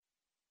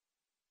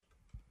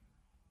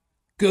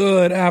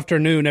Good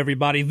afternoon,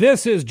 everybody.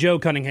 This is Joe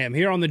Cunningham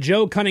here on the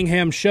Joe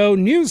Cunningham Show.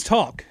 News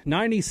Talk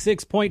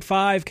 96.5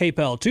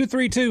 KPEL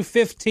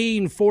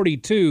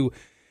 232-1542.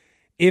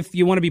 If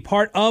you want to be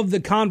part of the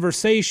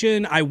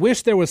conversation, I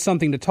wish there was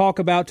something to talk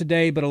about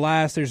today, but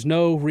alas, there's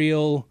no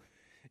real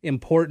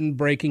important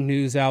breaking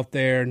news out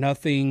there.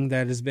 Nothing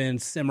that has been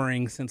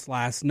simmering since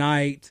last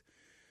night.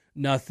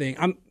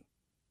 Nothing.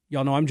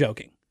 Y'all know I'm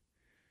joking.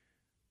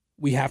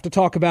 We have to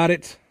talk about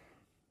it.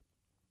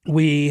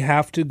 We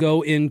have to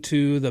go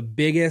into the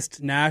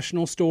biggest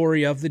national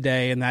story of the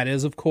day, and that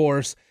is, of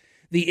course,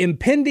 the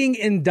impending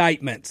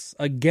indictments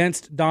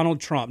against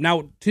Donald Trump.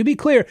 Now, to be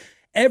clear,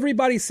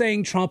 everybody's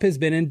saying Trump has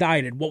been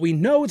indicted. What we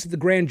know is that the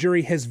grand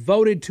jury has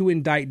voted to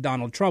indict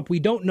Donald Trump. We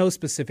don't know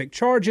specific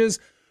charges.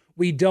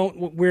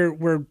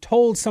 We're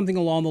told something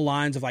along the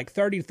lines of like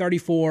 30 to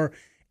 34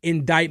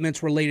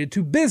 indictments related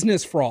to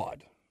business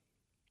fraud.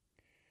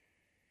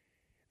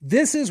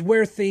 This is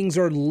where things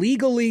are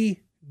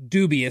legally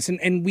dubious,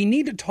 and we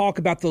need to talk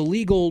about the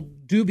legal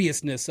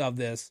dubiousness of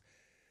this,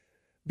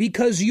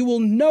 because you will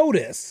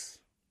notice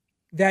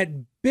that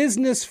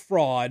business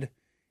fraud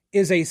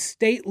is a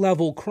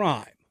state-level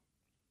crime.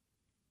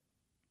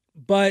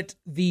 But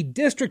the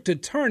district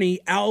attorney,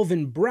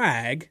 Alvin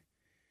Bragg,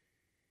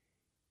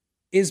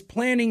 is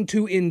planning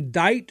to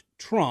indict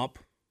Trump,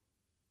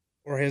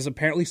 or has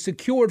apparently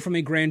secured from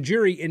a grand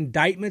jury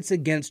indictments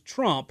against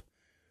Trump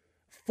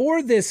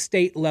for this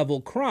state-level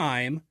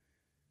crime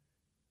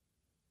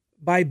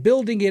by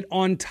building it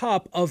on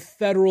top of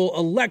federal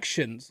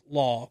elections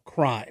law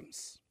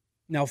crimes.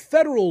 Now,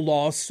 federal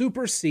law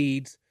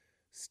supersedes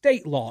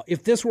state law.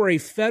 If this were a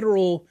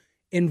federal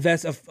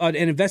an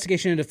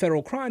investigation into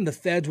federal crime, the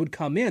feds would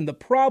come in. The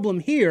problem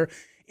here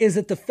is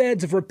that the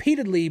feds have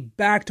repeatedly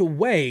backed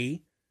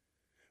away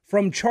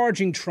from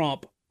charging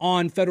Trump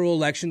on federal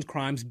elections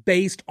crimes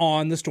based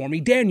on the Stormy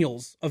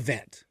Daniels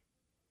event.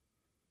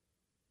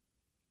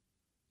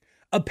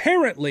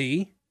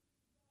 Apparently,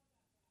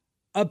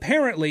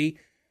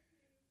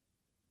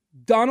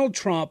 Donald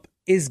Trump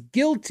is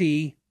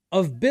guilty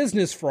of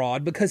business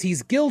fraud because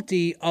he's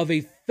guilty of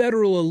a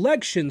federal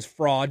elections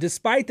fraud,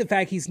 despite the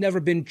fact he's never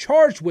been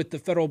charged with the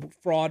federal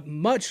fraud,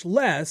 much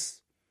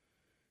less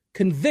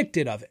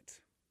convicted of it.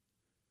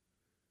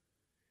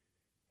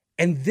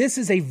 And this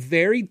is a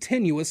very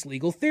tenuous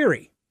legal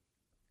theory.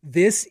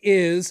 This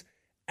is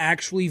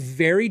actually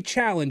very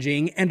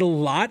challenging, and a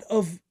lot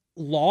of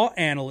law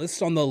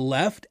analysts on the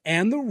left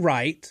and the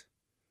right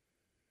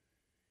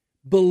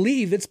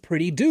believe it's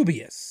pretty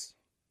dubious.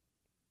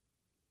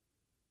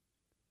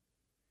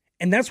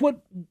 And that's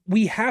what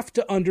we have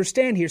to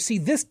understand here. See,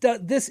 this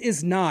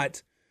is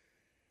not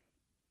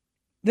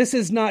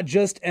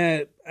just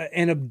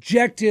an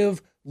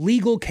objective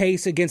legal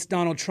case against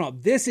Donald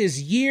Trump. This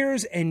is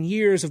years and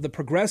years of the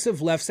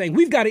progressive left saying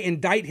we've got to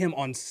indict him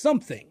on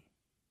something.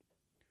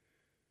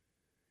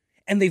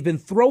 And they've been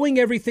throwing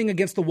everything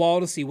against the wall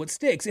to see what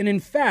sticks. And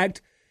in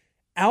fact,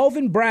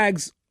 Alvin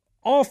Bragg's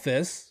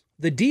office,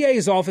 the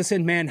DA's office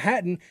in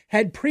Manhattan,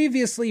 had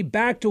previously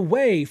backed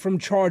away from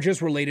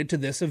charges related to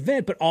this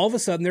event, but all of a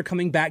sudden they're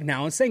coming back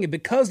now and saying it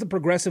because the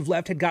progressive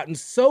left had gotten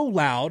so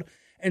loud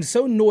and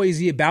so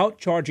noisy about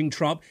charging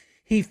Trump,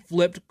 he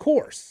flipped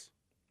course.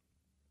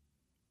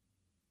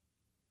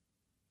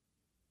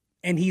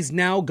 And he's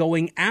now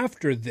going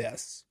after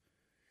this.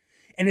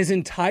 And his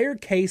entire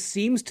case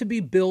seems to be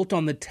built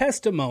on the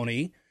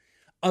testimony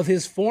of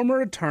his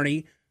former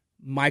attorney,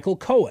 Michael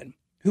Cohen,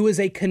 who is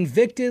a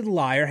convicted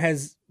liar,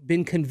 has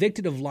been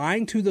convicted of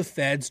lying to the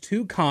feds,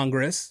 to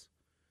Congress.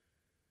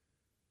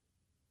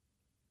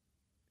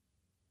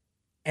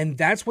 And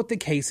that's what the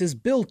case is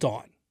built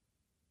on.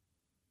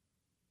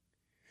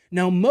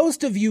 Now,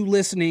 most of you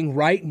listening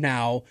right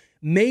now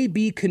may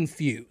be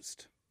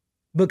confused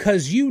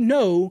because you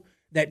know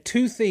that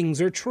two things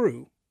are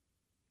true.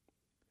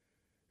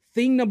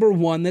 Thing number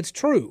one that's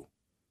true: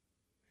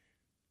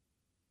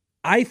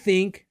 I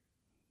think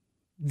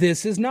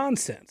this is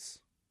nonsense.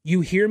 You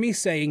hear me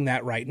saying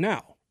that right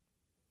now.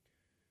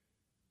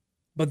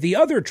 But the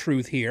other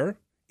truth here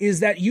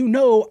is that you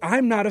know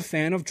I'm not a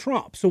fan of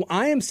Trump. So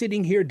I am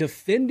sitting here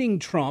defending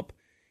Trump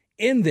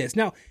in this.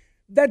 Now,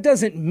 that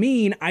doesn't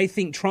mean I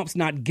think Trump's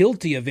not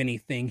guilty of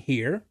anything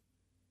here.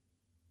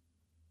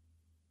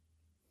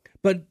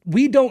 But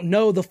we don't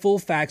know the full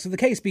facts of the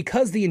case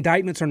because the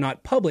indictments are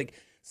not public.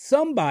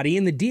 Somebody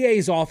in the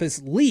DA's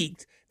office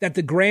leaked that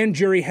the grand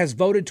jury has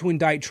voted to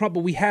indict Trump,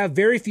 but we have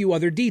very few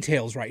other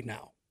details right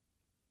now.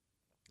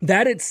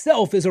 That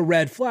itself is a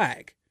red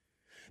flag.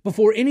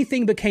 Before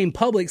anything became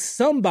public,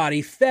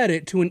 somebody fed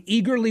it to an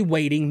eagerly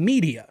waiting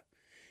media.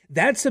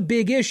 That's a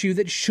big issue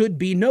that should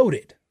be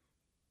noted.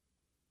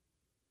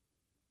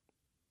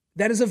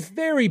 That is a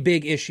very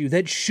big issue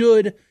that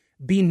should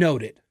be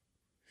noted.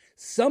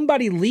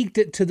 Somebody leaked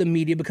it to the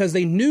media because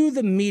they knew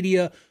the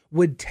media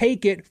would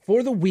take it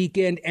for the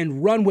weekend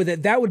and run with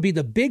it. That would be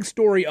the big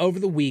story over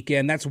the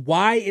weekend. That's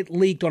why it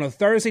leaked on a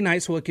Thursday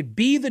night, so it could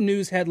be the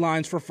news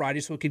headlines for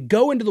Friday, so it could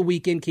go into the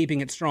weekend keeping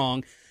it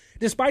strong,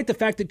 despite the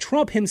fact that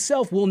Trump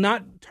himself will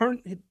not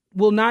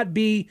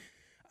be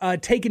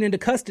taken into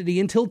custody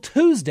until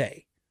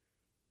Tuesday.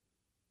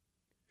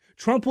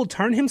 Trump will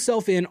turn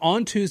himself in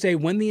on Tuesday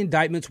when the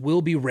indictments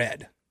will be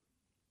read.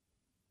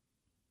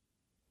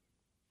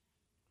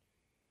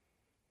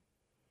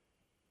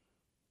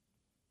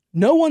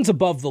 No one's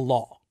above the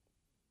law.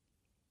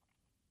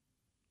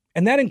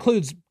 And that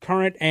includes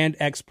current and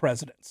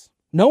ex-presidents.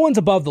 No one's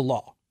above the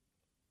law.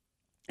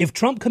 If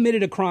Trump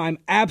committed a crime,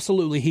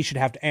 absolutely he should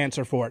have to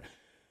answer for it.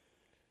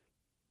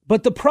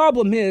 But the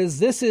problem is,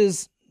 this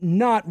is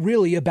not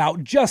really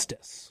about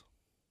justice.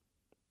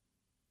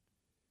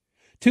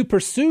 To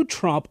pursue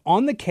Trump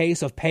on the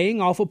case of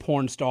paying off a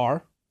porn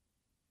star,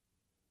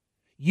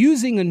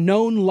 using a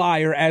known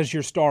liar as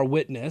your star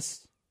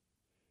witness,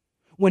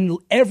 when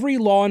every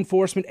law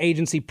enforcement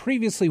agency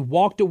previously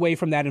walked away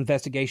from that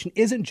investigation,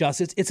 isn't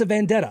justice, it's a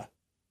vendetta.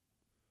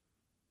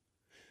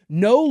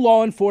 No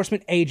law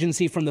enforcement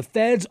agency from the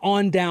feds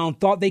on down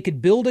thought they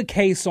could build a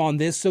case on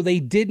this, so they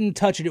didn't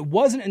touch it. It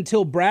wasn't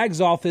until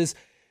Bragg's office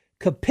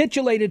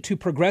capitulated to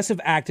progressive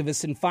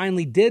activists and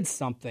finally did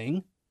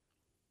something.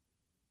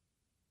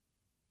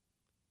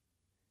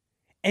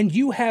 And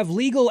you have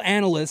legal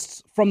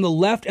analysts from the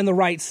left and the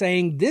right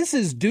saying this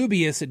is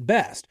dubious at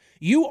best.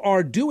 You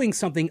are doing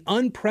something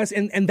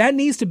unprecedented, and that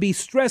needs to be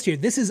stressed here.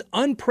 This is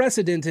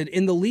unprecedented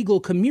in the legal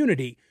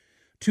community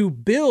to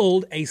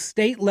build a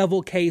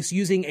state-level case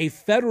using a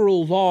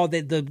federal law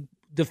that the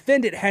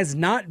defendant has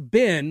not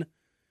been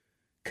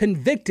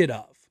convicted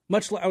of,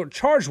 or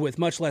charged with,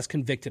 much less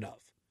convicted of.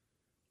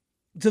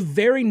 It's a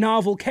very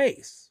novel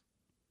case,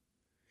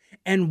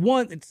 and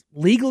one that's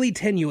legally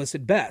tenuous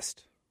at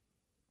best.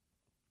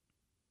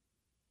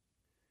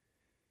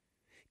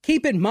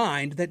 Keep in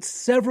mind that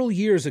several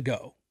years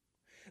ago,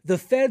 the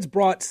feds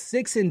brought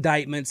 6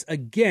 indictments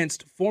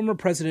against former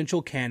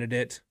presidential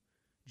candidate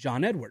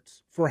John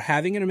Edwards for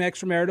having an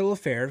extramarital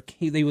affair.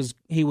 He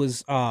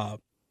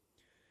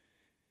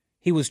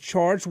was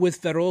charged with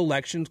federal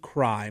election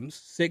crimes,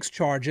 6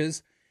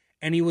 charges,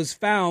 and he was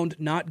found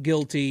not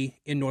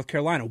guilty in North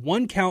Carolina.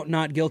 1 count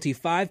not guilty,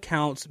 5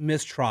 counts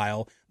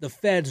mistrial. The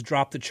feds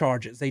dropped the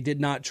charges. They did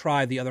not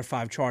try the other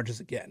 5 charges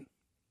again.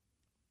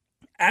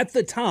 At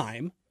the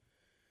time,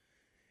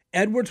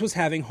 Edwards was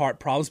having heart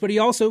problems, but he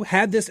also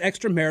had this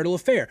extramarital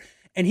affair.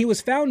 And he was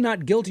found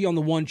not guilty on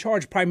the 1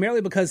 charge, primarily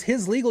because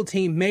his legal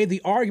team made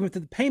the argument that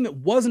the payment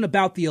wasn't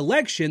about the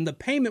election. The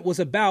payment was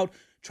about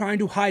trying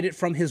to hide it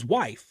from his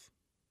wife.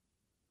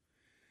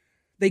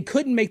 They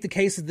couldn't make the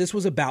case that this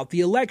was about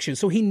the election.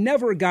 So he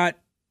never got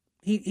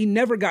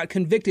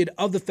convicted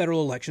of the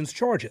federal elections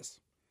charges.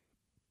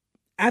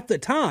 At the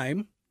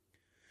time,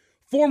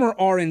 former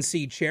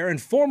RNC chair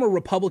and former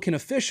Republican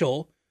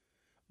official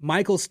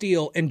Michael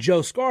Steele and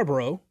Joe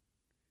Scarborough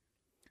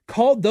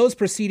called those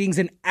proceedings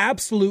an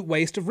absolute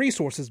waste of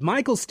resources.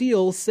 Michael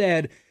Steele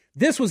said,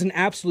 this was an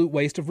absolute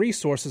waste of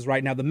resources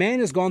right now. The man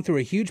has gone through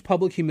a huge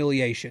public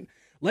humiliation.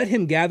 Let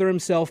him gather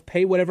himself,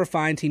 pay whatever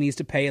fines he needs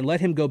to pay, and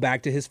let him go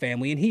back to his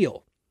family and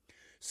heal.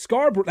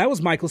 That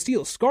was Michael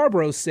Steele.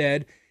 Scarborough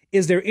said,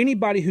 is there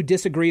anybody who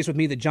disagrees with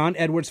me that John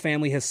Edwards'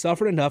 family has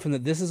suffered enough and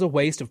that this is a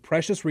waste of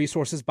precious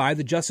resources by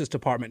the Justice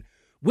Department?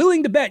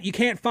 Willing to bet you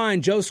can't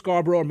find Joe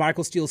Scarborough or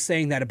Michael Steele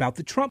saying that about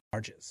the Trump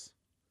charges.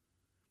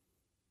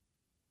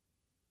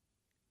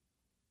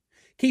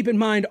 Keep in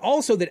mind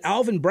also that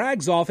Alvin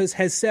Bragg's office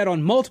has said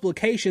on multiple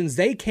occasions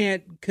they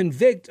can't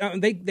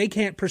they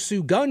can't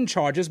pursue gun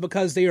charges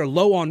because they are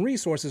low on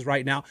resources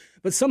right now,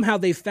 but somehow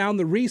they found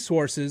the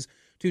resources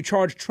to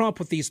charge Trump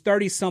with these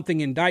 30-something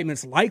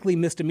indictments, likely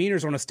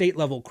misdemeanors on a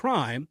state-level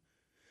crime,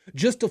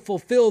 just to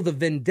fulfill the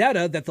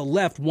vendetta that the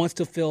left wants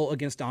to fill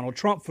against Donald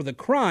Trump for the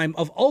crime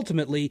of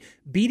ultimately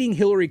beating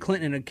Hillary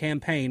Clinton in a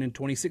campaign in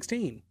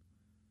 2016.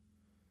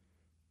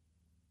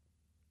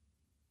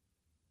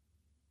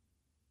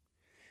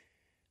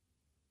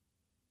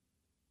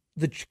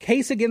 The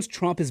case against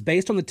Trump is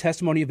based on the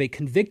testimony of a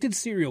convicted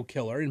serial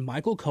killer in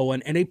Michael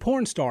Cohen and a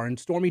porn star in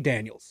Stormy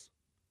Daniels.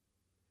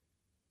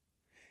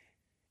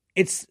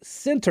 It's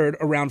centered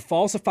around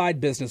falsified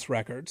business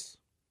records,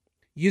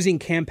 using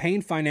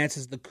campaign finance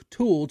as the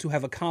tool to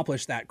have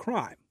accomplished that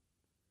crime.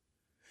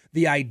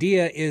 The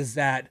idea is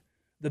that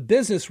the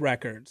business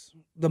records,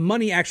 the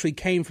money actually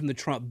came from the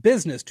Trump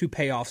business to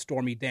pay off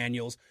Stormy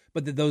Daniels,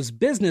 but that those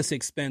business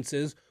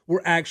expenses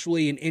were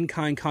actually an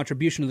in-kind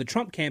contribution to the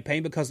Trump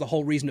campaign because the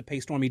whole reason to pay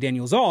Stormy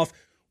Daniels off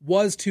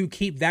was to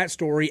keep that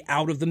story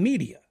out of the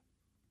media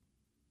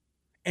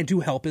and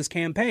to help his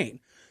campaign.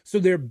 So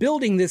they're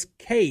building this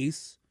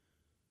case.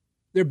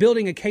 They're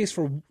building a case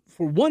for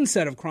one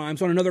set of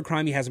crimes on another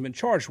crime he hasn't been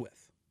charged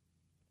with.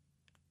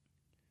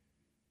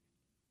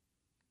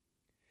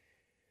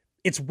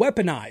 It's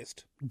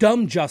weaponized,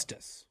 dumb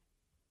justice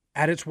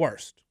at its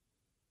worst.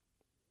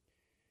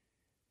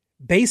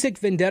 Basic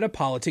vendetta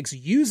politics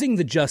using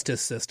the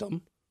justice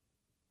system,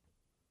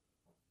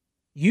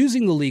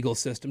 using the legal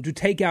system to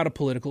take out a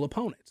political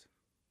opponent.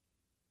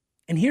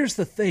 And here's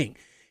the thing.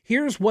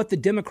 Here's what the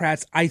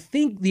Democrats, I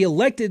think the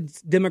elected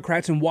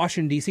Democrats in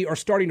Washington, D.C. are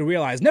starting to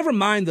realize. Never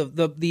mind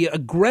the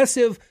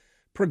aggressive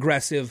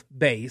progressive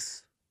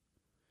base.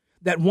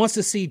 that wants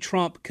to see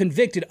Trump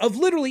convicted of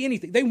literally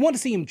anything. They want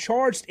to see him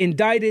charged,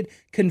 indicted,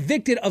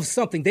 convicted of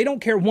something. They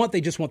don't care what,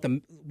 they just want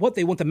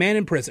the man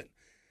in prison.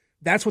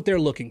 That's what they're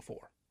looking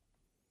for.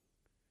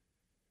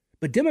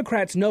 But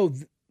Democrats know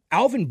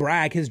Alvin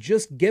Bragg has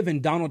just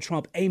given Donald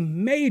Trump a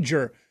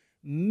major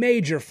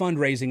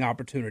fundraising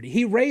opportunity.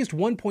 He raised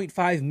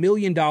 $1.5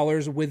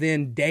 million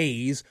within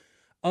days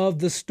of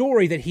the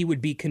story that he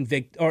would be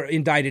convicted or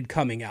indicted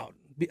coming out,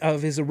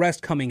 of his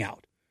arrest coming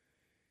out.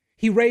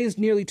 He raised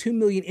nearly $2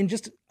 million in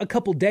just a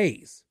couple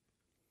days.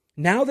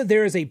 Now that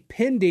there is a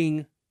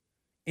pending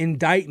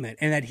indictment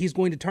and that he's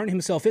going to turn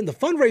himself in, the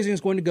fundraising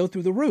is going to go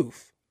through the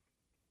roof.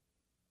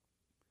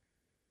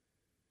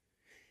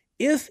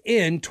 If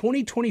in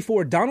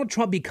 2024 Donald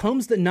Trump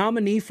becomes the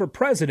nominee for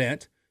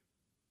president,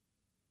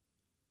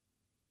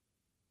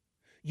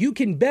 you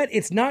can bet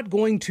it's not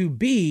going to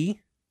be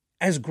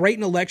as great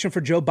an election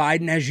for Joe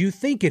Biden as you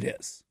think it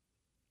is.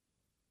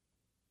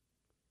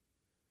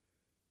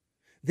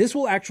 This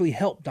will actually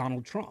help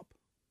Donald Trump.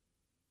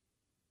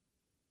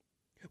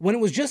 When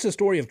it was just a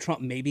story of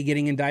Trump maybe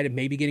getting indicted,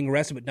 maybe getting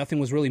arrested, but nothing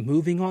was really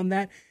moving on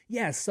that,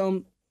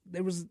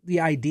 there was the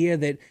idea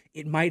that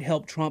it might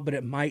help Trump, but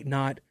it might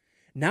not.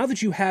 Now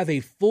that you have a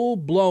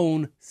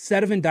full-blown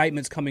set of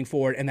indictments coming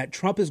forward and that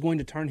Trump is going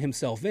to turn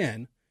himself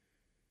in,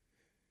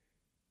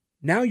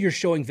 now you're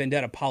showing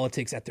vendetta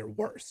politics at their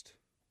worst.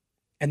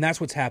 And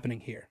that's what's happening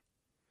here.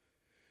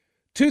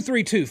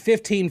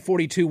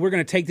 232-1542. We're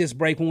going to take this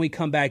break. When we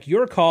come back,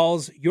 your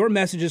calls, your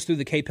messages through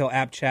the KPEL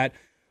app chat,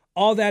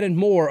 all that and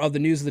more of the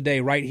news of the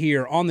day right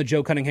here on the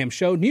Joe Cunningham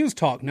Show. News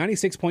Talk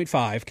 96.5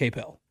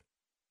 KPEL.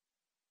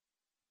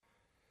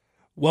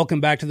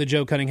 Welcome back to the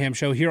Joe Cunningham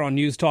Show here on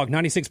News Talk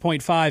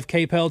 96.5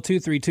 KPEL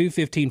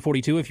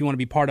 232-1542. If you want to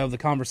be part of the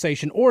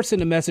conversation or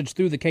send a message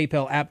through the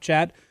KPEL app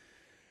chat.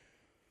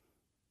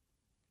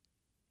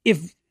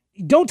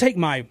 Don't take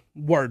my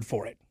word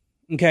for it.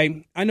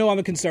 Okay, I know I'm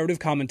a conservative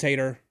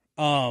commentator.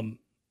 Even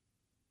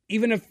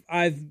if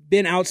I've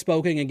been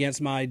outspoken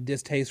against my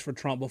distaste for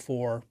Trump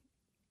before,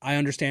 I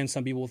understand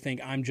some people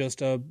think I'm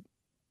just a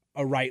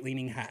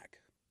right-leaning hack.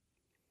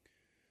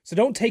 So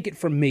don't take it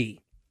from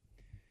me.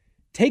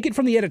 Take it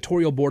from the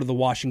editorial board of the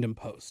Washington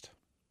Post.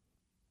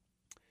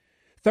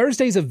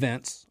 Thursday's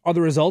events are the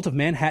result of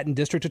Manhattan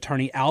District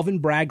Attorney Alvin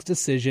Bragg's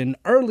decision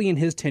early in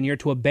his tenure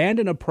to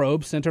abandon a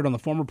probe centered on the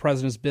former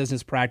president's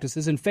business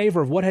practices in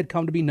favor of what had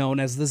come to be known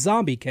as the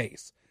zombie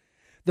case,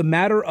 the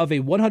matter of a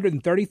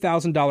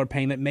 $130,000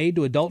 payment made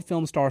to adult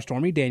film star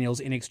Stormy Daniels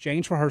in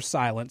exchange for her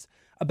silence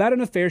about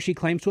an affair she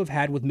claims to have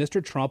had with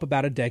Mr. Trump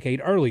about a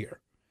decade earlier.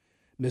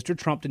 Mr.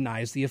 Trump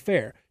denies the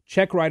affair.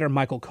 Check writer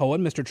Michael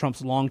Cohen, Mr.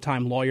 Trump's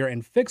longtime lawyer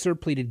and fixer,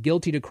 pleaded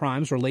guilty to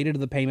crimes related to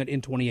the payment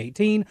in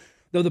 2018.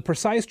 Though the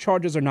precise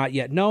charges are not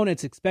yet known,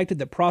 it's expected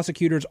that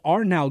prosecutors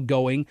are now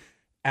going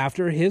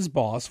after his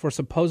boss for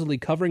supposedly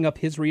covering up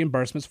his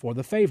reimbursements for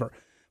the favor.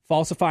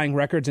 Falsifying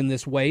records in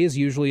this way is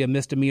usually a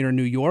misdemeanor in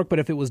New York, but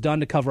if it was done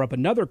to cover up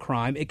another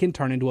crime, it can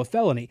turn into a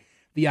felony.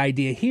 The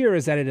idea here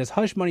is that it is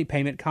hush money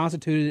payment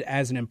constituted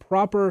an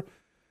improper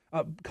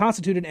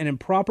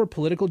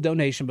political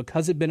donation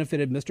because it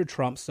benefited Mr.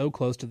 Trump so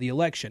close to the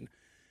election.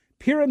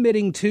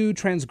 Pyramiding two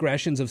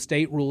transgressions of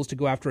state rules to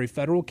go after a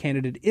federal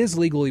candidate is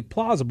legally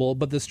plausible,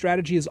 but the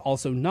strategy is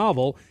also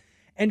novel,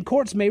 and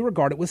courts may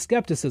regard it with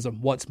skepticism.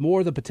 What's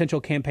more, the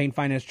potential campaign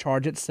finance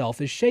charge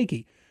itself is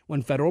shaky.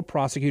 When federal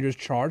prosecutors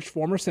charged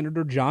former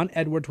Senator John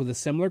Edwards with a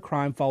similar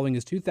crime following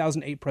his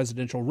 2008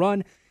 presidential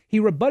run, he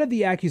rebutted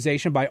the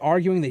accusation by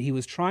arguing that he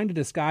was trying to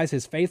disguise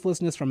his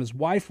faithlessness from his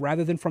wife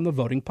rather than from the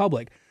voting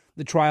public.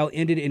 The trial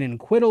ended in an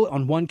acquittal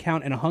on one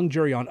count and a hung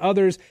jury on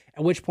others,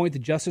 at which point the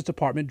Justice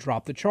Department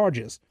dropped the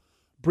charges.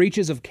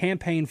 Breaches of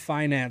campaign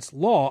finance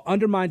law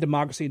undermine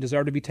democracy and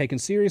deserve to be taken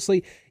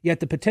seriously,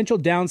 yet the potential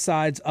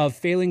downsides of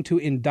failing to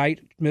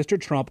indict Mr.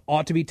 Trump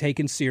ought to be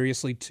taken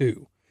seriously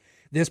too.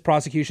 This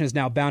prosecution is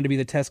now bound to be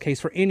the test case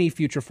for any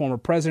future former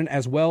president,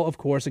 as well, of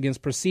course,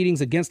 against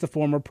proceedings against the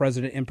former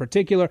president in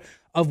particular,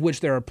 of which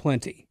there are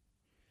plenty.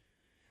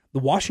 The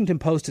Washington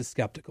Post is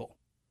skeptical.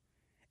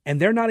 And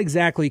they're not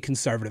exactly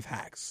conservative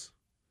hacks.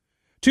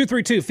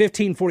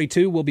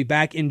 232-1542. We'll be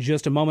back in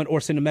just a moment, or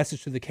send a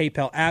message to the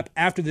KPEL app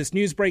after this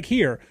news break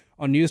here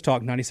on News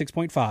Talk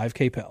 96.5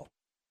 KPEL.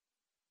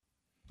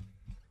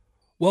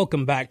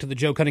 Welcome back to the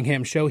Joe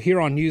Cunningham Show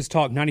here on News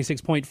Talk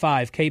 96.5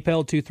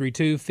 KPEL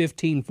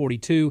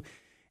 232-1542.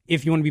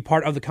 If you want to be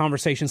part of the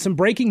conversation, some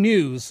breaking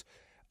news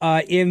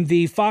in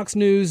the Fox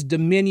News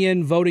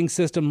Dominion voting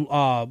system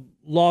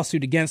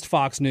lawsuit against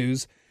Fox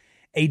News.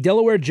 A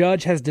Delaware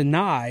judge has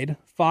denied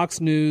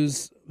Fox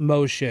News'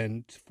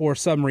 motion for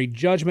summary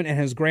judgment and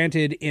has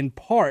granted, in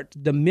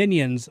part,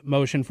 Dominion's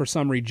motion for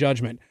summary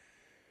judgment.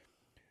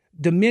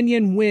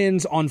 Dominion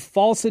wins on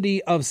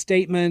falsity of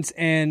statements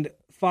and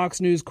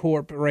Fox News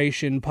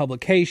Corporation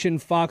publication,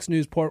 Fox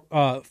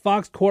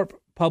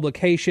Corp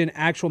publication,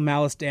 actual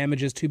malice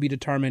damages to be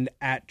determined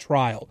at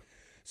trial.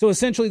 So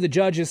essentially the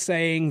judge is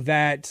saying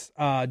that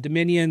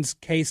Dominion's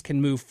case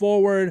can move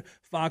forward.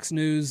 Fox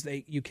News,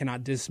 you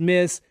cannot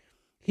dismiss.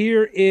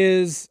 Here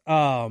is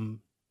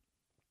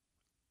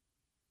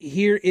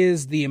here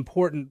is the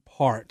important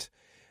part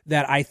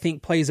that I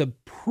think plays a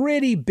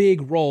pretty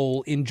big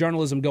role in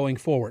journalism going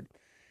forward.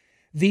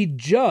 The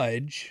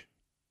judge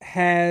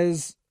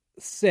has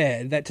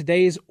said that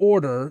today's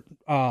order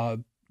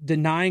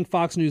denying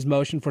Fox News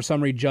motion for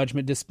summary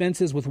judgment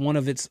dispenses with one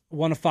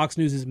of Fox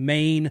News's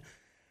main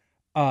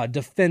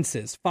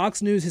defenses.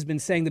 Fox News has been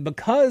saying that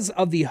because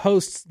of the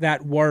hosts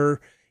that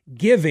were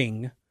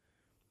giving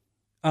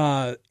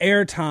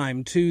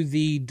airtime to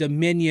the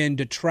Dominion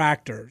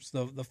detractors,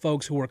 the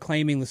folks who were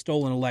claiming the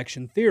stolen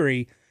election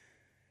theory,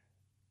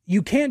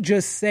 you can't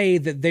just say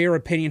that they are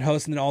opinion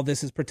hosts and that all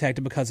this is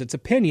protected because it's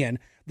opinion.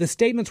 The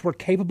statements were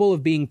capable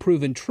of being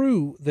proven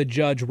true, the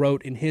judge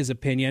wrote in his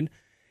opinion.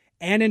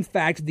 And in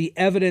fact, the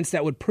evidence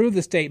that would prove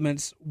the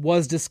statements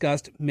was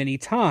discussed many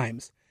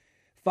times.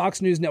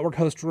 Fox News Network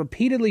hosts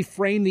repeatedly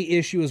framed the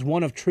issue as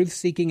one of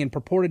truth-seeking and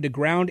purported to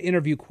ground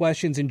interview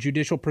questions in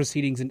judicial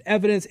proceedings and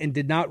evidence, and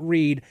did not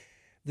read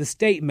the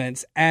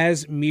statements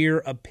as mere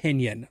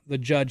opinion, the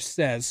judge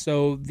says.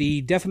 So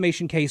the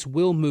defamation case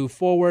will move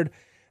forward.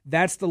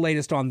 That's the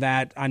latest on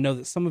that. I know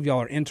that some of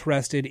y'all are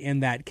interested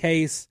in that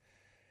case,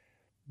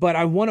 but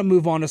I want to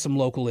move on to some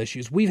local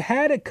issues. We've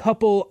had a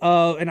couple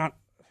of,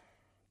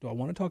 do I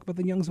want to talk about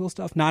the Youngsville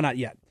stuff? No, not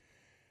yet.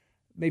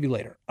 Maybe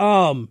later.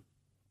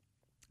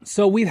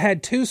 So we've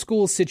had two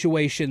school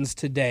situations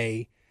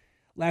today.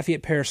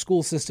 Lafayette Parish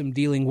School System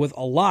dealing with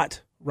a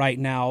lot right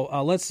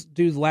now. Let's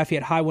do the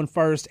Lafayette High one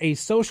first. A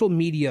social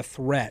media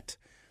threat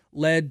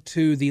led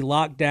to the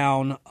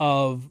lockdown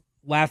of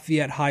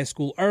Lafayette High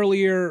School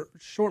earlier.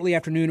 Shortly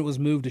after noon, it was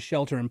moved to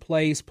shelter in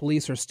place.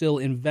 Police are still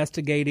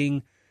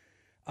investigating.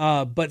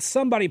 But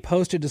somebody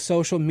posted to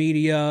social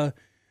media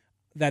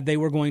that they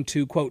were going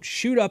to, quote,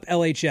 shoot up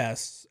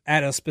LHS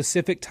at a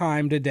specific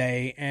time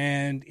today.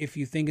 And if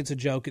you think it's a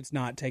joke, it's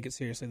not. Take it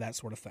seriously, that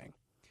sort of thing.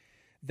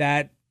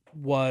 That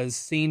was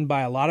seen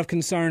by a lot of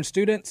concerned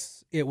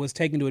students. It was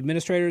taken to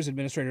administrators.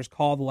 Administrators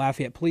called the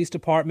Lafayette Police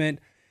Department.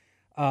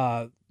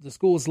 The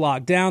school was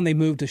locked down. They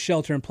moved to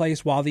shelter in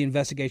place while the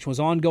investigation was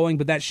ongoing.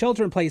 But that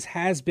shelter in place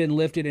has been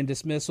lifted and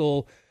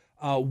dismissal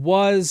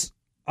was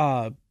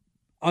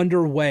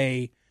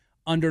underway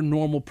under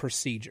normal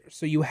procedures.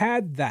 So you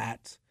had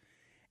that.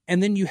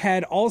 And then you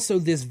had also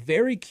this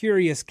very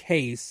curious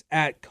case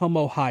at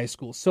Como High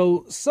School.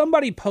 So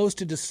somebody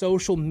posted to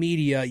social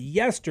media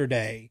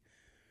yesterday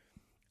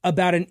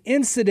about an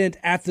incident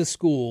at the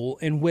school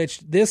in which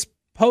this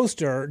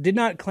poster did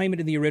not claim it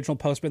in the original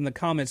post, but in the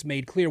comments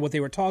made clear what they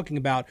were talking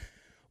about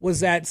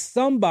was that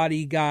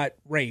somebody got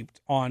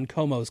raped on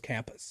Como's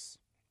campus.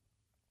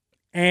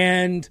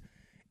 And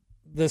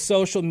the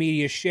social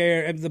media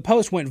the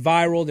post went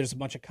viral. There's a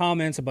bunch of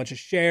comments, a bunch of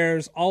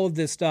shares, all of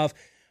this stuff.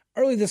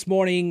 Early this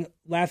morning,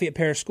 Lafayette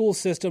Parish School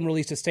System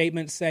released a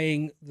statement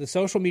saying the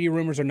social media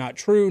rumors are not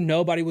true.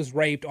 Nobody was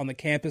raped on the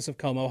campus of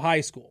Como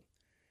High School.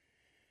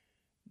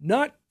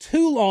 Not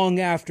too long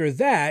after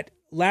that,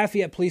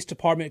 Lafayette Police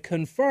Department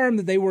confirmed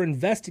that they were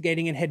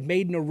investigating and had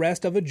made an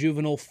arrest of a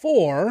juvenile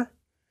for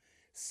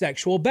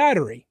sexual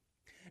battery.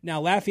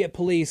 Now, Lafayette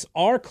Police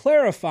are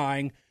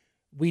clarifying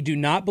we do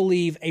not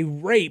believe a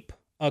rape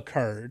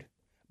occurred,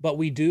 but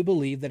we do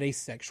believe that a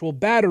sexual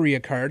battery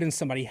occurred and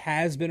somebody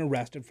has been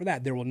arrested for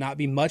that. There will not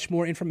be much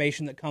more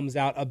information that comes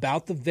out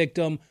about the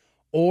victim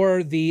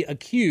or the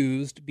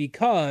accused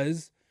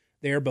because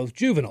they are both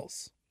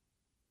juveniles.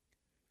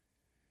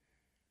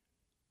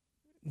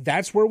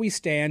 That's where we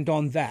stand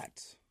on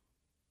that.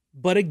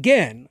 But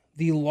again,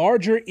 the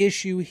larger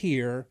issue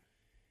here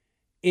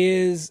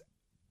is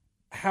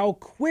how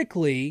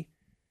quickly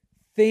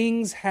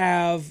things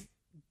have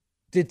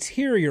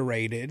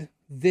deteriorated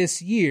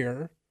this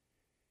year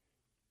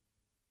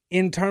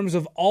in terms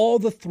of all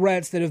the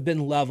threats that have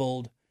been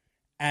leveled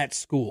at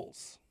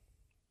schools.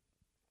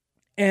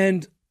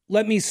 And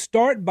let me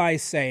start by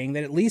saying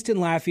that at least in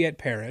Lafayette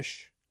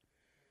Parish,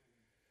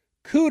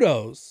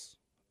 kudos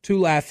to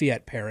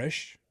Lafayette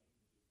Parish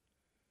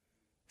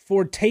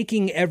for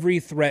taking every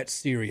threat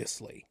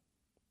seriously.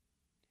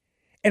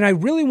 And I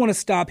really want to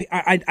stop.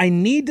 I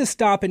need to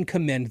stop and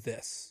commend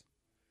this.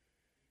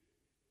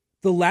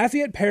 The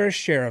Lafayette Parish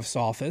Sheriff's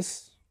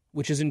Office,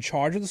 which is in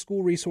charge of the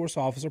School Resource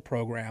Officer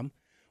Program,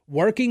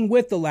 working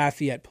with the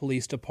Lafayette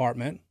Police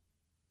Department,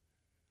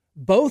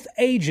 both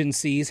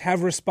agencies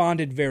have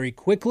responded very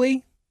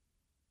quickly.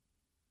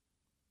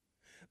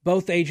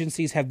 Both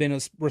agencies have been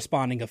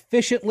responding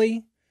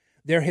efficiently.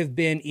 There have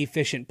been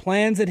efficient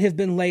plans that have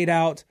been laid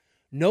out.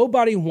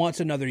 Nobody wants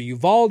another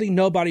Uvalde.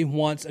 Nobody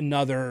wants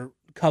another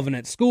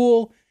Covenant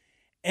school.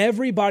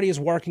 Everybody is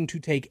working to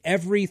take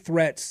every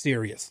threat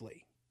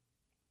seriously.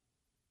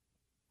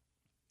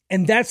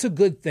 And that's a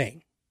good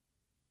thing.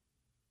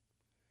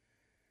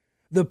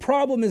 The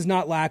problem is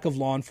not lack of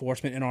law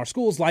enforcement in our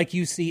schools like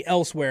you see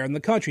elsewhere in the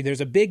country. There's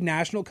a big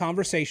national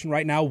conversation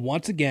right now,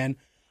 once again,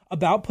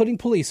 about putting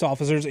police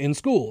officers in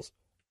schools.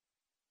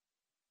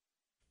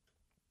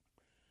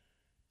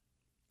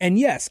 And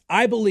yes,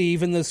 I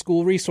believe in the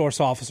School Resource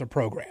Officer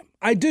Program.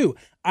 I do.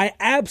 I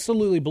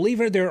absolutely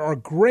believe it. There are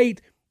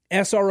great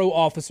SRO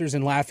officers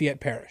in Lafayette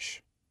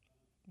Parish.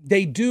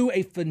 They do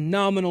a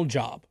phenomenal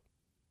job.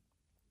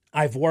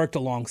 I've worked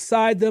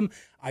alongside them.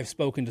 I've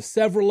spoken to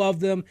several of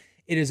them.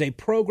 It is a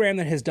program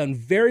that has done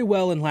very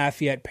well in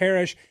Lafayette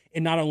Parish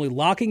in not only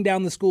locking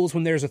down the schools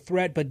when there's a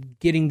threat, but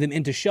getting them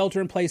into shelter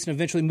in place and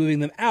eventually moving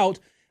them out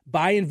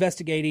by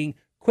investigating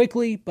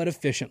quickly but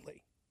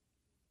efficiently.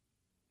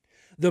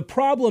 The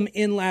problem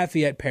in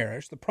Lafayette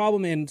Parish, the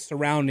problem in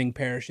surrounding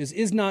parishes,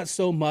 is not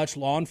so much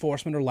law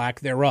enforcement or lack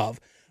thereof.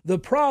 The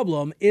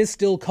problem is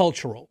still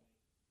cultural.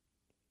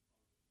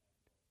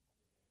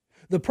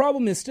 The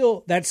problem is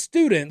still that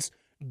students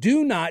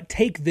do not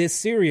take this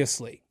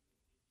seriously.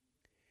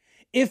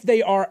 If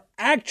they are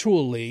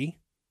actually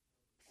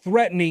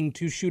threatening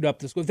to shoot up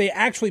the school, if they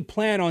actually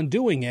plan on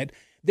doing it,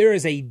 there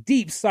is a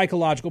deep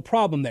psychological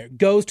problem there. It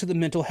goes to the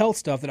mental health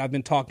stuff that I've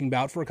been talking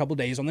about for a couple of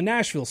days on the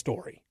Nashville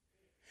story.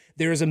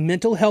 There is a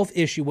mental health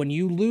issue when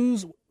you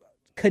lose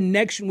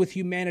connection with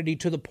humanity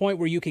to the point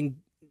where you can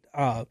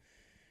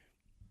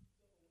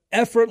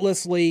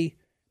effortlessly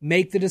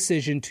make the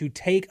decision to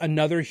take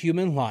another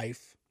human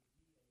life.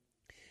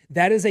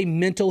 That is a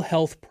mental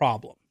health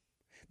problem.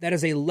 That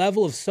is a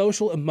level of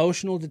social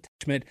emotional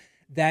detachment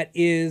that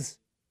is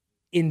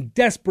in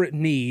desperate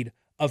need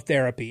of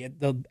therapy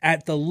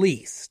at the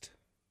least.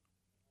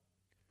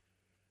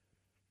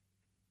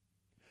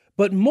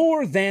 But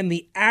more than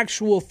the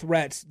actual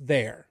threats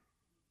there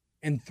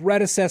and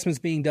threat assessments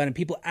being done and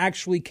people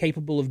actually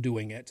capable of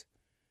doing it,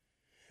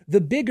 the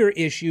bigger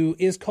issue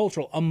is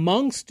cultural.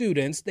 Among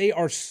students, they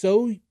are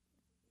so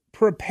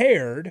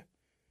prepared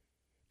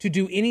to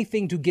do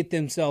anything to get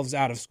themselves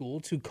out of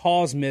school, to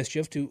cause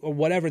mischief, or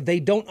whatever. They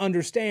don't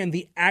understand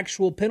the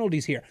actual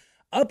penalties here.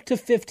 Up to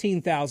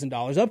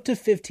 $15,000, up to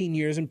 15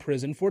 years in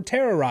prison for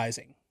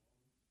terrorizing.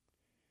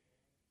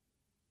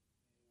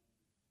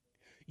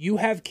 You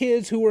have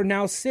kids who are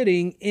now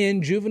sitting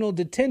in juvenile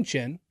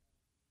detention,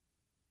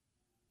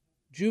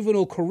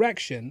 juvenile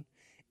correction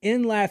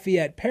in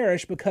Lafayette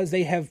Parish because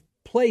they have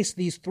placed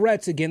these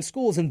threats against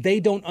schools and they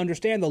don't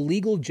understand the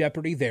legal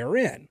jeopardy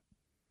therein.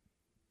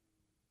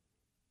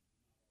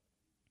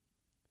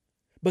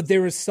 But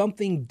there is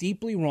something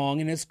deeply wrong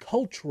and it's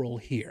cultural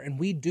here. And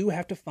we do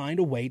have to find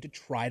a way to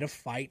try to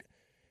fight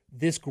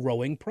this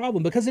growing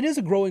problem because it is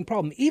a growing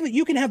problem. Even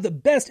you can have the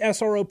best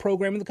SRO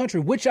program in the country,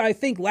 which I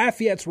think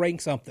Lafayette's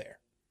ranks up there.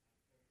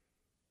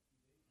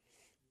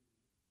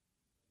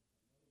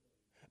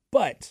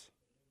 But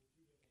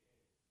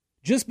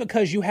just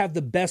because you have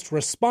the best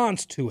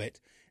response to it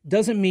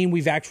doesn't mean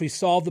we've actually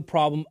solved the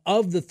problem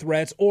of the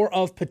threats or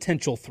of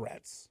potential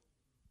threats.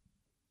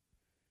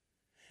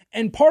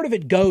 And part of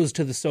it goes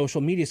to the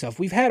social media stuff.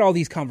 We've had all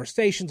these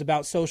conversations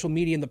about social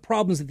media and the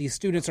problems that these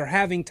students are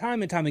having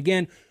time and time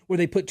again, where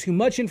they put too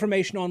much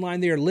information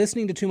online. They are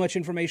listening to too much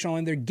information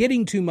online. They're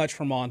getting too much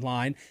from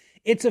online.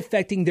 It's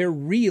affecting their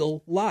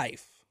real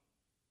life.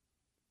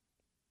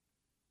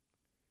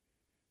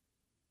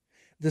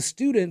 The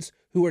students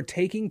who are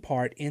taking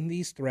part in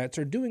these threats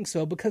are doing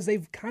so because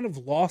they've kind of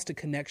lost a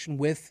connection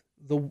with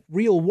the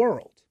real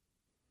world.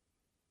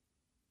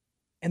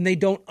 And they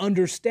don't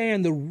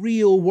understand the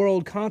real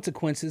world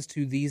consequences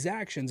to these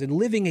actions. And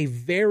living a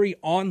very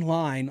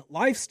online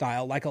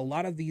lifestyle, like a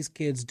lot of these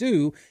kids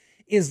do,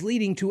 is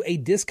leading to a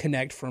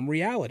disconnect from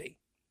reality.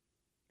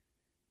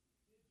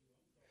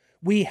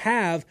 We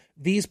have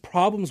these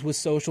problems with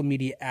social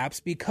media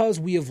apps because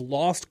we have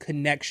lost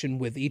connection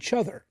with each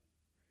other.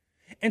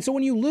 And so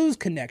when you lose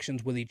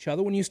connections with each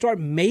other, when you start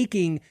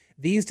making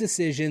these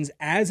decisions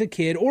as a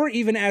kid or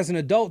even as an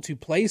adult to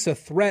place a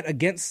threat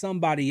against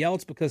somebody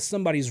else because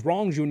somebody's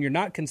wronged you and you're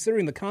not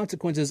considering the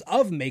consequences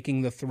of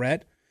making the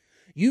threat,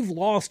 you've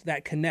lost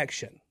that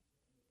connection.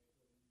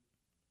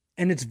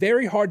 And it's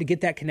very hard to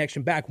get that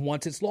connection back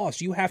once it's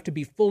lost. You have to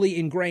be fully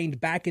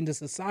ingrained back into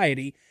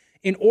society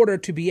in order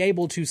to be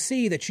able to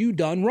see that you've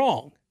done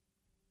wrong.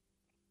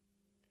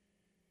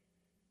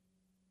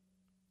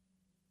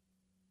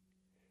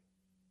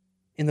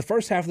 In the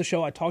first half of the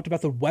show, I talked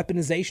about the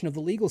weaponization of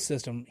the legal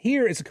system.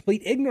 Here, it's a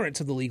complete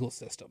ignorance of the legal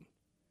system.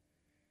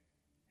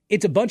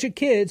 It's a bunch of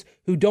kids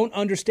who don't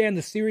understand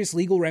the serious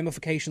legal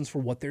ramifications for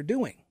what they're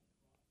doing.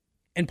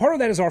 And part of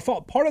that is our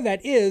fault. Part of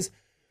that is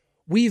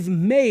we've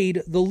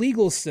made the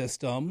legal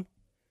system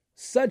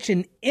such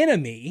an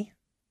enemy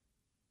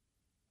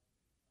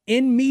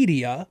in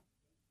media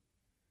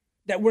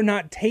that we're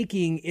not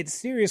taking it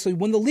seriously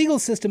when the legal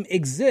system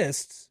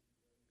exists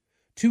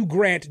to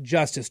grant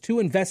justice, to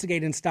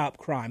investigate and stop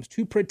crimes,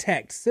 to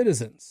protect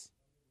citizens.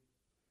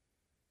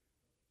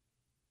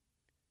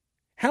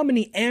 How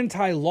many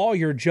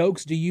anti-lawyer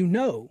jokes do you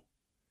know?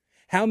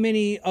 How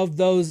many of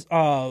those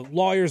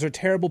lawyers are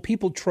terrible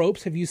people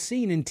tropes have you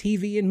seen in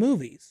TV and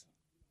movies?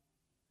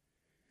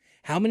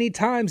 How many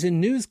times in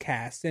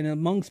newscasts and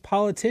amongst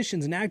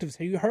politicians and activists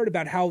have you heard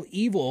about how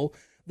evil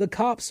the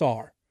cops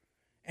are?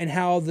 And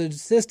how the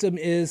system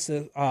is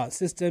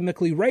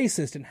systemically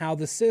racist and how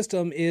the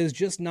system is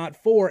just not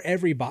for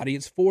everybody,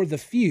 it's for the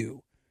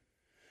few.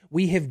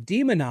 We have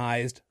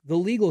demonized the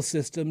legal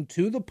system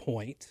to the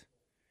point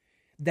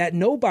that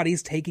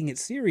nobody's taking it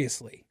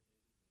seriously.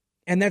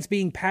 And that's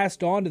being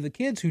passed on to the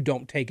kids who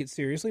don't take it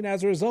seriously. And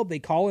as a result, they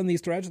call in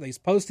these threats, they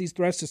post these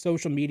threats to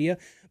social media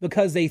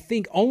because they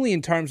think only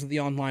in terms of the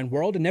online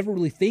world and never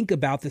really think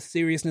about the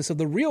seriousness of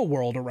the real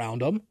world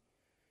around them.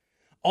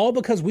 All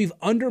because we've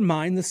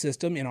undermined the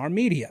system in our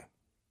media.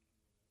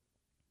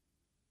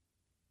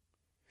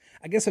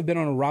 I guess I've been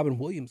on a Robin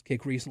Williams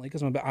kick recently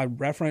because I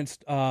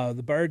referenced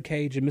The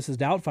Birdcage and Mrs.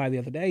 Doubtfire the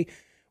other day.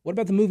 What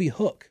about the movie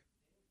Hook?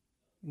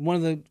 One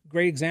of the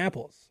great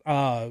examples.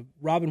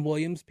 Robin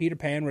Williams, Peter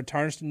Pan,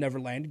 returns to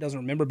Neverland. He doesn't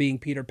remember being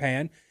Peter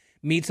Pan,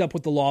 meets up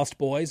with the Lost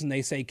Boys, and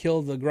they say,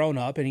 kill the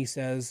grown-up. And he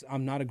says,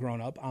 I'm not a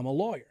grown-up, I'm a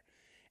lawyer.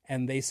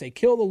 And they say,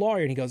 kill the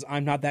lawyer. And he goes,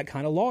 I'm not that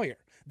kind of lawyer.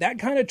 That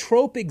kind of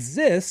trope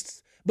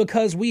exists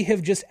because we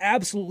have just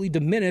absolutely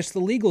diminished the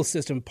legal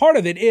system. Part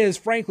of it is,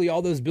 frankly,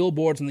 all those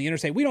billboards on the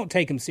interstate. We don't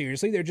take them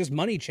seriously. They're just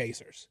money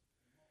chasers.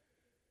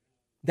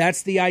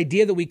 That's the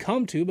idea that we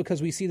come to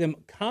because we see them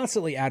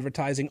constantly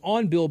advertising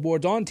on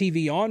billboards, on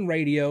TV, on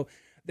radio.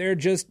 They're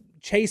just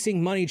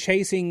chasing money,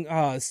 chasing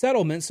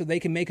settlements so they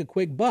can make a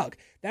quick buck.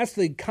 That's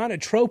the kind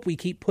of trope we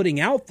keep putting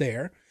out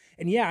there.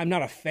 And yeah, I'm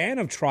not a fan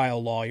of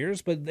trial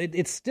lawyers, but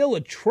it's still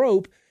a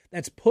trope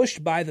that's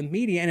pushed by the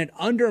media, and it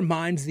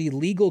undermines the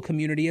legal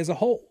community as a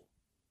whole.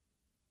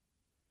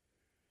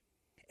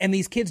 And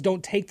these kids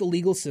don't take the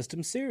legal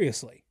system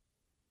seriously.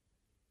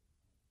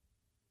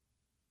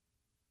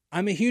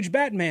 I'm a huge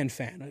Batman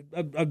fan,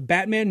 a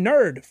Batman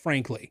nerd,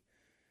 frankly.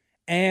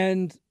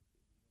 And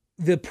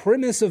the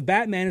premise of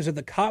Batman is that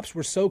the cops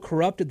were so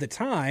corrupt at the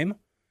time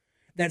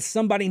that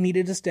somebody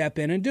needed to step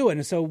in and do it.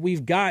 And so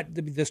we've got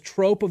this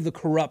trope of the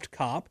corrupt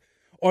cop,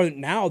 or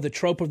now the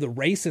trope of the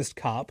racist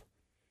cop.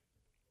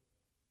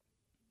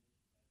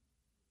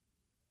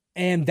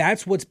 And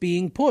that's what's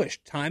being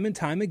pushed time and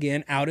time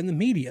again out in the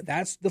media.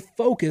 That's the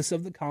focus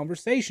of the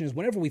conversation. Is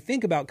whenever we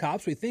think about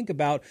cops, we think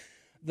about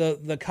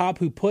the cop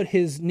who put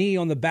his knee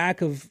on the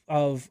back of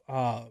a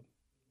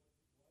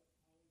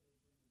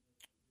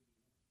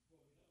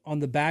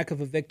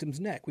victim's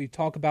neck. We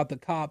talk about the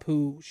cop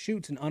who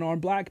shoots an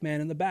unarmed black man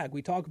in the back.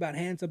 We talk about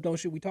hands up, don't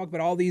shoot. We talk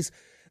about all these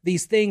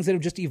things that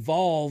have just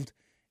evolved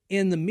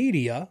in the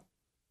media.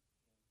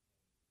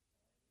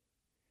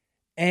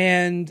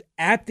 And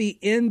at the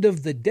end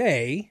of the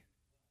day,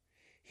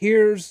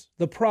 here's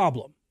the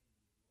problem.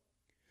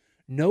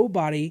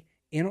 Nobody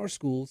in our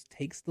schools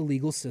takes the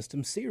legal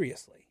system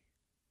seriously.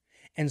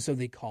 And so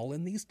they call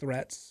in these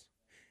threats.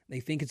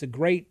 They think it's a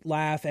great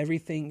laugh,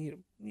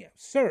 everything.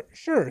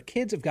 Sure,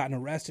 kids have gotten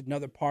arrested in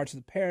other parts of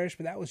the parish,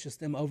 but that was just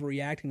them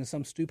overreacting to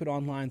some stupid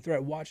online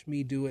threat. Watch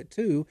me do it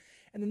too.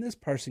 And then this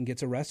person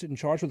gets arrested and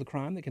charged with a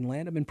crime that can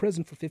land them in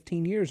prison for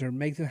 15 years or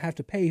make them have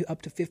to pay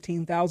up to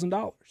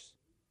 $15,000.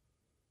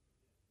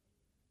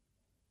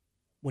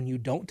 When you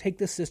don't take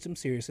the system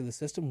seriously, the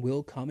system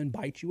will come and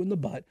bite you in the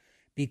butt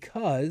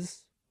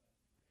because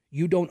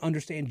you don't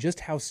understand just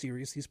how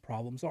serious these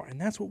problems are. And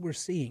that's what we're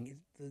seeing.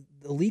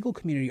 The legal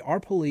community, our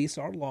police,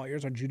 our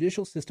lawyers, our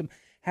judicial system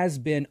has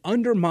been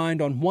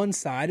undermined on one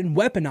side and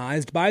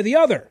weaponized by the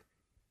other.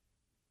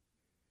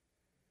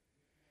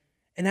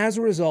 And as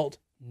a result,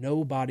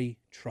 nobody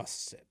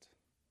trusts it.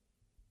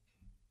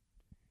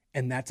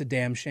 And that's a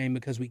damn shame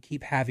because we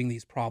keep having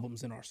these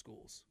problems in our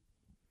schools.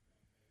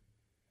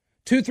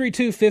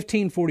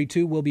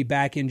 232-1542. We'll be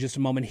back in just a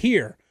moment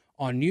here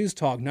on News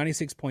Talk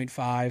 96.5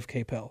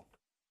 KPEL.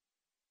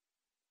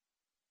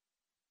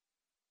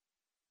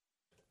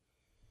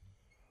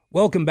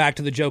 Welcome back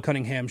to the Joe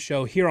Cunningham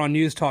Show here on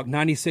News Talk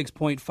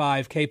 96.5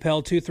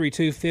 KPEL.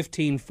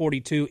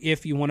 232-1542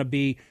 if you want to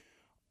be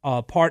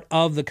part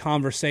of the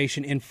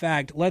conversation. In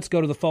fact, let's go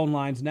to the phone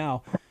lines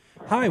now.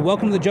 Hi,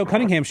 welcome to the Joe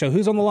Cunningham Show.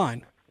 Who's on the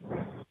line?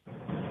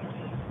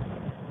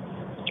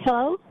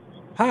 Hello?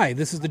 Hi,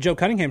 this is the Joe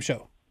Cunningham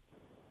Show.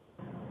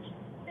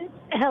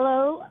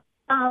 Hello.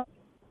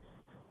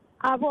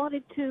 I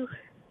wanted to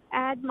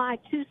add my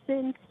 2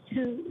 cents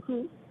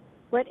to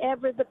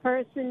whatever the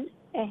person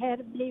ahead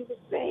of me was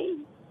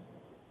saying.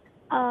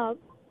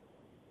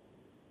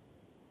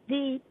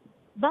 The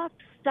buck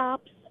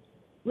stops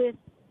with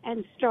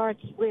and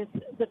starts with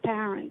the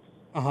parents.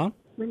 Uh-huh.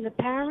 When the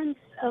parents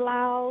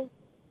allow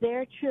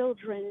their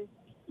children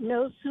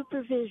no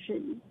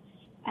supervision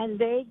and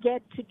they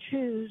get to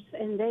choose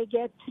and they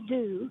get to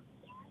do,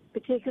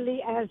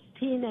 particularly as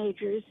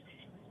teenagers,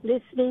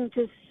 listening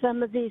to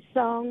some of these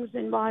songs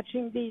and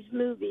watching these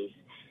movies,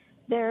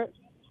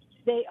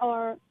 they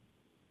are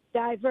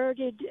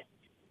diverted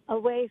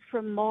away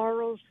from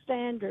moral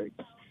standards.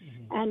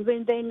 Mm-hmm. And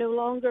when they no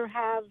longer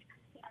have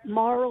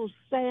moral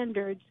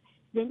standards,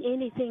 then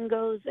anything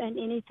goes and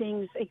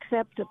anything's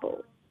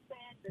acceptable.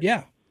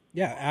 Yeah,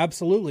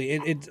 absolutely.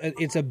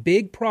 It's a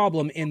big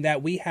problem in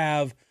that we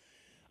have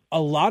a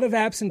lot of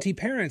absentee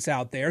parents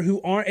out there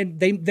who aren't, and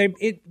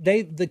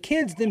the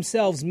kids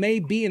themselves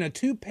may be in a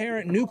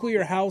 2-parent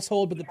nuclear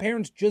household, but the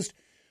parents just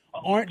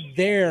aren't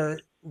there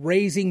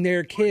raising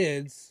their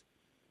kids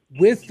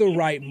with the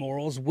right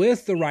morals,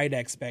 with the right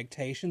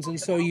expectations. And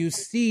so you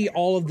see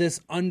all of this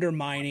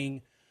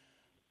undermining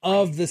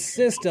of the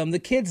system, the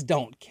kids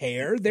don't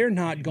care. They're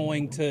not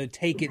going to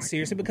take it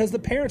seriously because the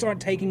parents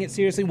aren't taking it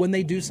seriously when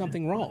they do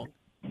something wrong.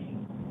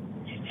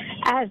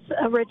 As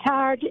a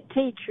retired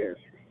teacher,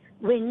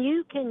 when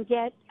you can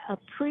get a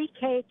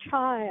pre-K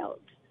child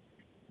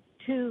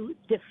to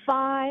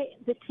defy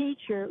the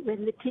teacher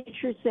when the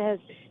teacher says,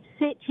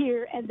 sit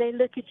here, and they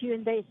look at you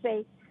and they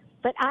say,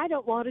 but I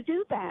don't want to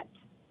do that.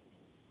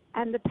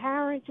 And the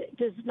parent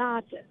does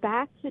not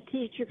back the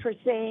teacher for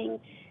saying,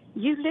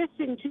 you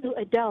listen to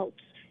adults.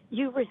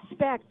 You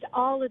respect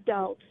all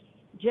adults,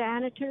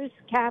 janitors,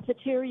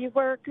 cafeteria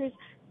workers,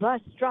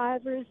 bus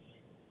drivers,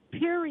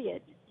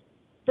 period.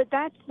 But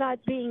that's not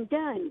being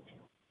done.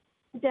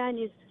 Done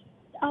is,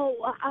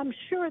 oh, I'm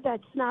sure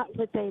that's not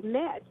what they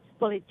meant.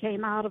 Well, it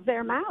came out of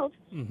their mouth.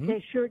 Mm-hmm.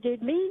 They sure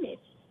did mean it.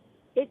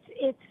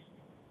 It's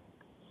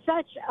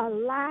such a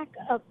lack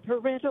of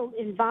parental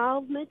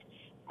involvement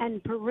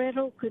and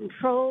parental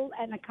control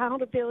and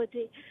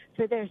accountability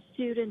for their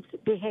students'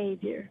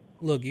 behavior.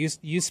 Look,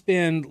 you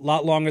spend a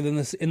lot longer than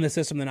this in the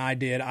system than I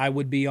did. I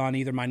would be on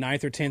either my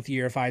 9th or 10th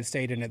year if I had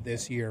stayed in it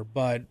this year.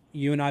 But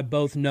you and I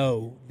both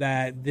know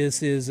that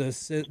this is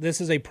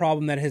a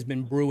problem that has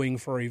been brewing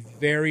for a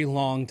very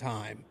long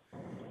time,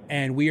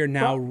 and we are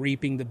now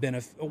reaping the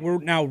benefit. We're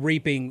now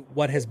reaping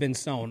what has been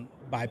sown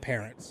by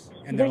parents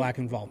and their lack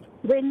of involvement.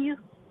 When you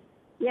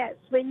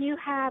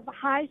have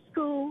high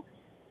school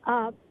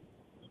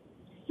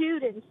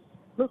students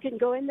who can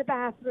go in the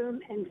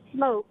bathroom and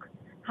smoke,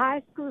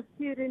 high school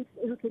students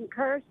who can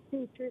curse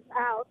teachers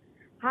out,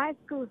 high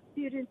school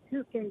students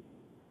who can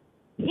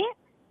hit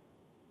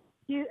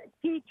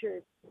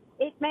teachers,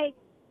 it's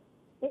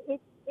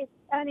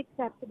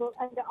unacceptable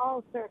under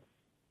all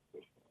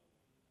circumstances,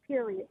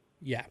 period.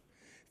 Yeah.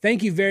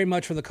 Thank you very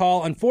much for the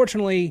call.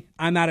 Unfortunately,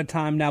 I'm out of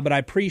time now, but I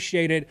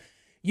appreciate it.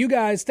 You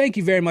guys, thank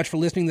you very much for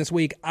listening this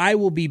week. I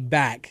will be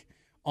back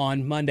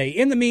on Monday.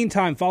 In the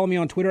meantime, follow me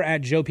on Twitter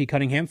at Joe P.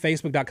 Cunningham,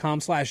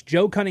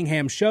 Facebook.com/Joe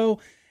Cunningham Show,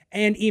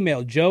 and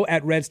email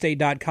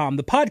joe@redstate.com.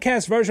 The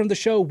podcast version of the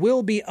show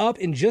will be up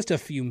in just a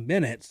few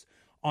minutes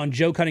on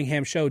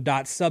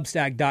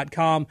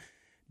joecunninghamshow.substack.com.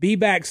 Be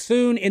back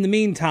soon. In the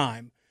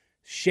meantime,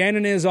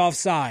 Shannon is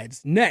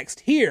Offsides next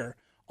here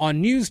on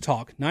News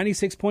Talk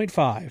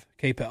 96.5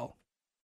 KPEL.